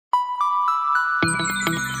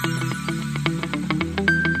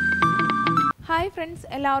friends,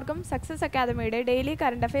 എല്ലാവർക്കും success അക്കാദമിയുടെ daily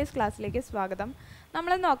current affairs ക്ലാസ്സിലേക്ക് സ്വാഗതം.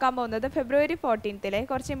 നമ്മൾ നോക്കാൻ പോകുന്നത് ഫെബ്രുവരി 14ലെ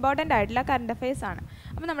കുറച്ച് ഇമ്പോർട്ടൻ്റ് ആയിട്ടുള്ള കറണ്ട് അഫയേഴ്സ് ആണ്.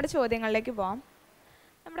 അപ്പോൾ നമ്മുടെ ചോദ്യങ്ങളിലേക്ക് പോകാം.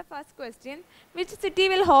 നമ്മുടെ first question, which city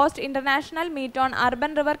will host international meet on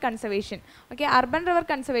urban river conservation? Okay, urban river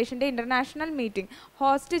കൺസർവേഷൻ്റെ international meeting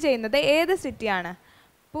host ചെയ്യുന്നത് ഏത് സിറ്റിയാണ്?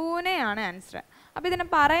 പൂനെയാണ് ആൻസർ. അപ്പോൾ ഇതിനെ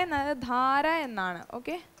പറയുന്നത് ധാര എന്നാണ്.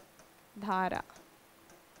 ഓക്കെ, ധാര.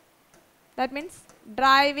 That means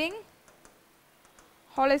driving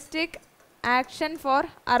holistic action for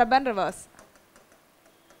urban rivers.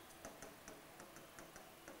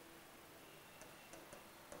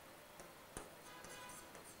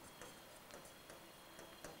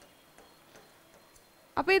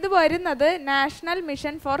 അപ്പോൾ ഇത് വരുന്നത് നാഷണൽ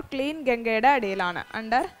മിഷൻ ഫോർ ക്ലീൻ ഗംഗയുടെ അടിയിലാണ്.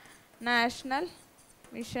 അണ്ടർ നാഷണൽ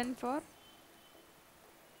മിഷൻ ഫോർ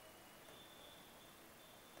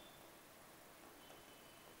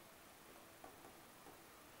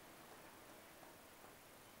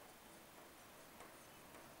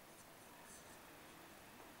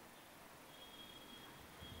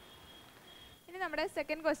നമ്മുടെ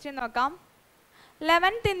സെക്കൻഡ് ക്വസ്റ്റ്യൻ നോക്കാം.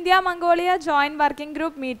 11th India Mongolia joint working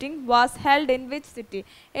group meeting was held in which city?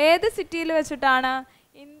 ഏത് സിറ്റിയിൽ വെച്ചിട്ടാണ്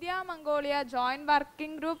India Mongolia joint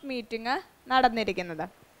working group meeting നടന്നിരിക്കുന്നത്?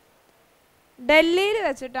 ഡൽഹിയിൽ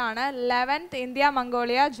വെച്ചിട്ടാണ് 11th India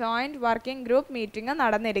Mongolia joint working group meeting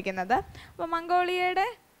നടന്നിരിക്കുന്നത്. അപ്പോൾ മംഗോളിയയുടെ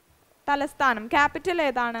തലസ്ഥാനം ക്യാപിറ്റൽ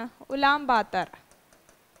ഏതാണ്? ഉലാംബാത്തർ.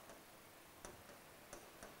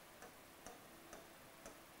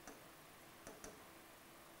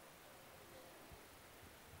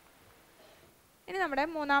 ഇനി നമ്മുടെ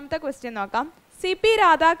മൂന്നാമത്തെ ക്വസ്റ്റ്യൻ നോക്കാം. CP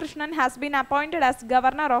Radhakrishnan has been appointed as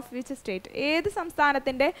governor of which state? ഏത്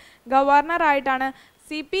സംസ്ഥാനത്തിൻ്റെ ഗവർണറായിട്ടാണ്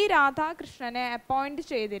CP രാധാകൃഷ്ണനെ അപ്പോയിൻറ്റ്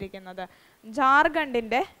ചെയ്തിരിക്കുന്നത്?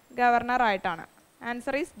 ജാർഖണ്ഡിൻ്റെ ഗവർണറായിട്ടാണ്.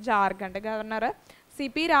 Answer is Jharkhand. Governor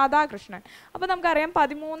CP Radhakrishnan. അപ്പോൾ നമുക്കറിയാം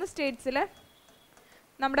 13 സ്റ്റേറ്റ്സിൽ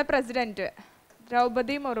നമ്മുടെ പ്രസിഡൻറ്റ്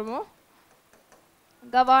ദ്രൗപദി മുർമു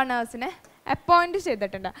ഗവർണേഴ്സിനെ അപ്പോയിൻറ്റ്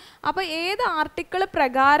ചെയ്തിട്ടുണ്ട്. അപ്പോൾ ഏത് ആർട്ടിക്കിൾ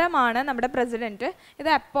പ്രകാരമാണ് നമ്മുടെ പ്രസിഡൻറ്റ് ഇത്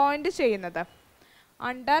അപ്പോയിൻറ്റ് ചെയ്യുന്നത്?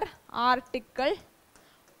 Under article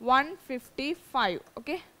 155.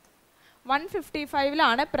 ഓക്കെ,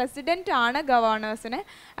 155ലാണ് പ്രസിഡൻ്റ് ആണ് ഗവർണേഴ്സിനെ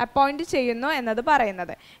അപ്പോയിൻറ്റ് ചെയ്യുന്നു എന്നത്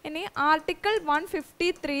പറയുന്നത്. ഇനി ആർട്ടിക്കിൾ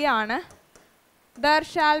 153 ആണ് there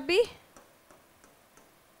shall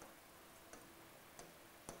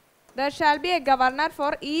be a governor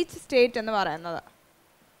for each state എന്ന് പറയുന്നത്.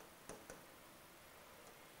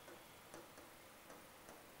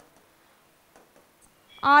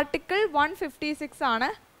 ആർട്ടിക്കിൾ 156 ആണ്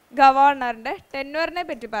ഗവർണറിൻ്റെ ടെന്വറിനെ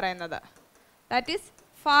പറ്റി പറയുന്നത്. That is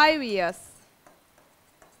 5 years.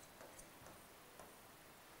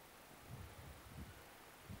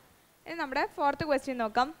 ഇനി നമ്മുടെ ഫോർത്ത് ക്വസ്റ്റ്യൻ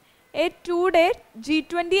നോക്കാം. A 2-day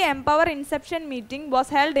G20 Empower Inception meeting was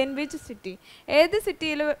held in which city? ഏത്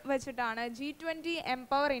സിറ്റിയിൽ വെച്ചിട്ടാണ് G20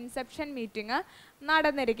 Empower Inception മീറ്റിംഗ്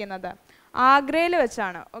നടന്നിരിക്കുന്നത്? ആഗ്രയിൽ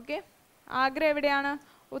വെച്ചാണ്. ഓക്കെ, ആഗ്ര എവിടെയാണ്?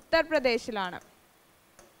 ഉത്തർപ്രദേശിലാണ്.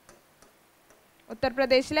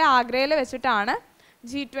 ഉത്തർപ്രദേശിലെ ആഗ്രയിൽ വെച്ചിട്ടാണ്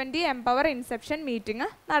G20 Empower Inception മീറ്റിംഗ്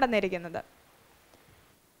നടന്നിരിക്കുന്നത്.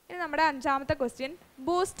 ഇനി നമ്മുടെ അഞ്ചാമത്തെ question,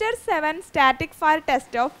 booster 7 static fire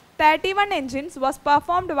test of 31 engines was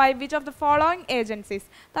performed by which of the following agencies?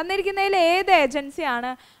 തന്നിരിക്കുന്നതിൽ ഏത് ഏജൻസിയാണ്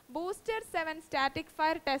booster 7 static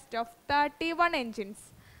fire test of 31 engines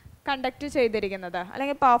conduct ചെയ്തിരിക്കുന്നത്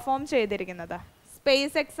അല്ലെങ്കിൽ പെർഫോം ചെയ്തിരിക്കുന്നത്?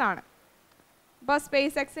 സ്പേസ് എക്സ് ആണ്. അപ്പോൾ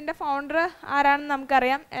സ്പേസ് എക്സിൻ്റെ ഫൗണ്ടർ ആരാണെന്ന്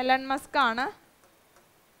നമുക്കറിയാം, എലൺ മസ്ക് ആണ്.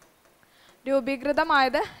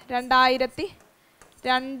 രൂപീകൃതമായത്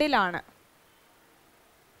 2002ലാണ്.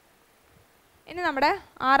 ഇനി നമ്മുടെ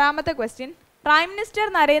ആറാമത്തെ question, prime minister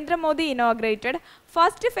Narendra Modi inaugurated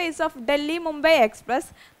first phase of Delhi Mumbai express.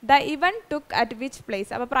 The event took at which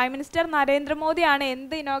place? അപ്പോൾ പ്രൈം മിനിസ്റ്റർ നരേന്ദ്രമോദിയാണ്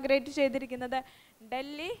എന്ത് ഇനോഗ്രേറ്റ് ചെയ്തിരിക്കുന്നത്?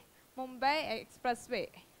 ഡൽഹി മുംബൈ എക്സ്പ്രസ് വേ.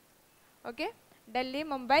 ഓക്കെ, ഡൽഹി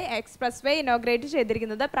മുംബൈ എക്സ്പ്രസ് വേ ഇനോഗ്രേറ്റ്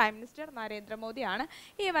ചെയ്തിരിക്കുന്നത് പ്രൈം മിനിസ്റ്റർ നരേന്ദ്രമോദിയാണ്.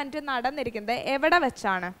 ഈ ഇവന്റ് നടന്നിരിക്കുന്നത് എവിടെ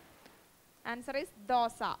വെച്ചാണ്? Answer is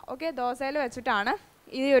those. ഓക്കെ, ദോസയിൽ വെച്ചിട്ടാണ്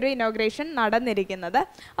ഈ ഒരു ഇനോഗ്രേഷൻ നടന്നിരിക്കുന്നത്.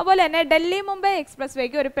 അതുപോലെ തന്നെ ഡൽഹി മുംബൈ എക്സ്പ്രസ്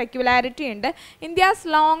വേക്ക് ഒരു പെക്യുലാരിറ്റി ഉണ്ട്. ഇന്ത്യാസ്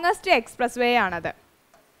ലോങ്ങസ്റ്റ് എക്സ്പ്രസ് വേ ആണത്.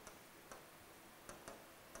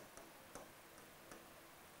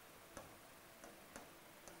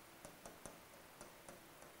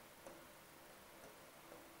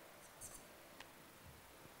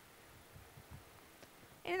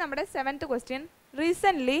 ഇനി നമ്മുടെ 7th question,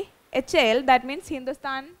 recently HAL, that means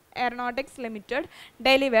Hindustan Aeronautics Limited,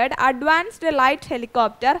 delivered advanced light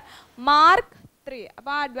helicopter Mark 3.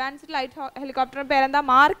 അപ്പോൾ അഡ്വാൻസ്ഡ് ലൈറ്റ് ഹെലികോപ്റ്ററിൻ്റെ പേരെന്താ?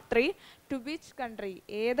 Mark 3 ടു വിച്ച് കൺട്രി,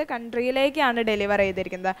 ഏത് കൺട്രിയിലേക്കാണ് ഡെലിവർ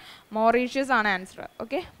ചെയ്തിരിക്കുന്നത്? മൗറീഷ്യസ് ആണ് ആൻസർ.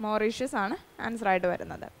 ഓക്കെ, മൗറീഷ്യസ് ആണ് ആൻസർ ആയിട്ട്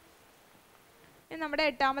വരുന്നത്. ഇനി നമ്മുടെ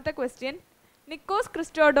 8ാമത്തെ question, Nikos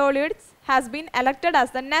Christodoulides has been elected as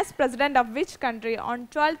the next president of which country on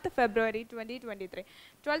 12th February 2023?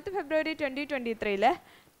 12th February 2023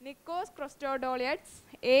 നിക്കോസ് ക്രിസ്റ്റോഡോളിയഡ്സ്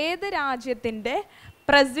ഏത് രാജ്യത്തിൻ്റെ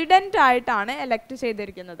പ്രസിഡൻ്റ് ആയിട്ടാണ് എലക്ട്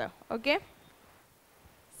ചെയ്തിരിക്കുന്നത്? ഓക്കെ,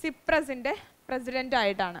 സിപ്രസിൻ്റെ പ്രസിഡൻ്റ്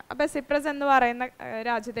ആയിട്ടാണ്. അപ്പോൾ സിപ്രസ് എന്ന് പറയുന്ന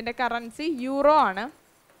രാജ്യത്തിൻ്റെ കറൻസി യൂറോ ആണ്.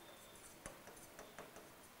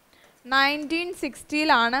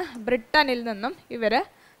 1960 ബ്രിട്ടനിൽ നിന്നും ഇവർ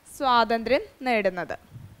സ്വാതന്ത്ര്യം നേടുന്നത്.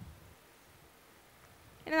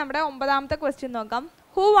 ഇനി നമ്മുടെ 9ാമത്തെ ക്വസ്റ്റ്യൻ നോക്കാം.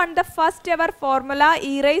 Who won the first ever Formula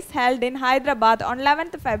E race held in Hyderabad on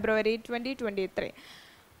 11th February 2023?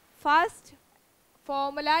 First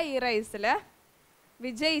formula E റേസിൽ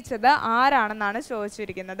വിജയിച്ചത് ആരാണെന്നാണ്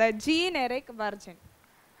ചോദിച്ചിരിക്കുന്നത്. Gene Eric virgin.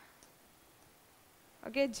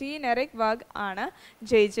 Okay, gene Eric വർഗ് ആണ്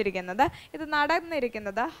ജയിച്ചിരിക്കുന്നത്. ഇത്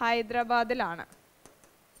നടന്നിരിക്കുന്നത് ഹൈദരാബാദിലാണ്.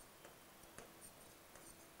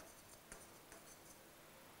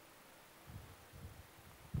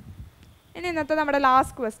 ഇനി ഇന്നത്തെ നമ്മുടെ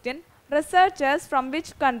last question, researchers from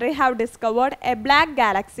which country have discovered A black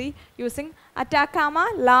Galaxy using അറ്റാക്കാമ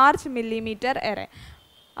large millimetre array?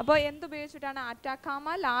 അപ്പോൾ എന്തുപയോഗിച്ചിട്ടാണ്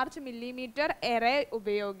അറ്റാക്കാമ large millimetre array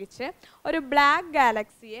ഉപയോഗിച്ച് ഒരു ബ്ലാക്ക്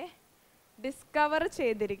ഗാലക്സിയെ ഡിസ്കവർ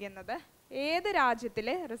ചെയ്തിരിക്കുന്നത്? ഏത്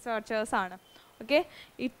രാജ്യത്തിലെ റിസർച്ചേഴ്സാണ്? ഓക്കെ,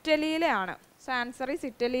 ഇറ്റലിയിലെ ആണ്. സോ ആൻസർ ഈസ്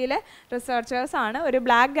ഇറ്റലിയിലെ റിസർച്ചേഴ്സാണ് ഒരു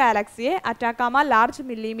ബ്ലാക്ക് ഗാലക്സിയെ അറ്റാക്കാമ ലാർജ്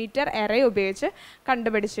മില്ലിമീറ്റർ എറേ ഉപയോഗിച്ച്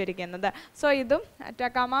കണ്ടുപിടിച്ചിരിക്കുന്നത്. സോ ഇതും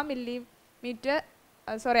അറ്റാക്കാമ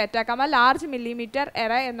ലാർജ് മില്ലിമീറ്റർ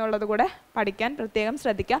എറേ എന്നുള്ളത് കൂടെ പഠിക്കാൻ പ്രത്യേകം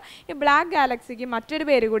ശ്രദ്ധിക്കുക. ഈ ബ്ലാക്ക് ഗാലക്സിക്ക് മറ്റൊരു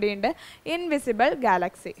പേര് കൂടിയുണ്ട്, ഇൻവിസിബിൾ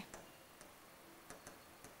ഗാലക്സി.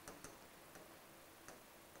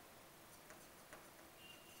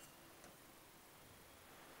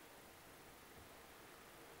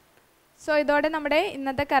 സോ ഇതോടെ നമ്മുടെ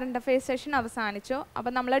ഇന്നത്തെ കറണ്ട് അഫെയർസ് സെഷൻ അവസാനിച്ചു.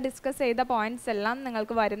 അപ്പോൾ നമ്മൾ ഡിസ്കസ് ചെയ്ത പോയിന്റ്സ് എല്ലാം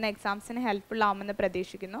നിങ്ങൾക്ക് വരുന്ന എക്സാംസിന് ഹെൽപ്ഫുൾ ആവുമെന്ന്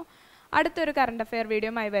പ്രതീക്ഷിക്കുന്നു. അടുത്തൊരു കറണ്ട് അഫെയർ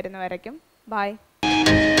വീഡിയോയുമായി വരുന്നവരേക്കും ബൈ.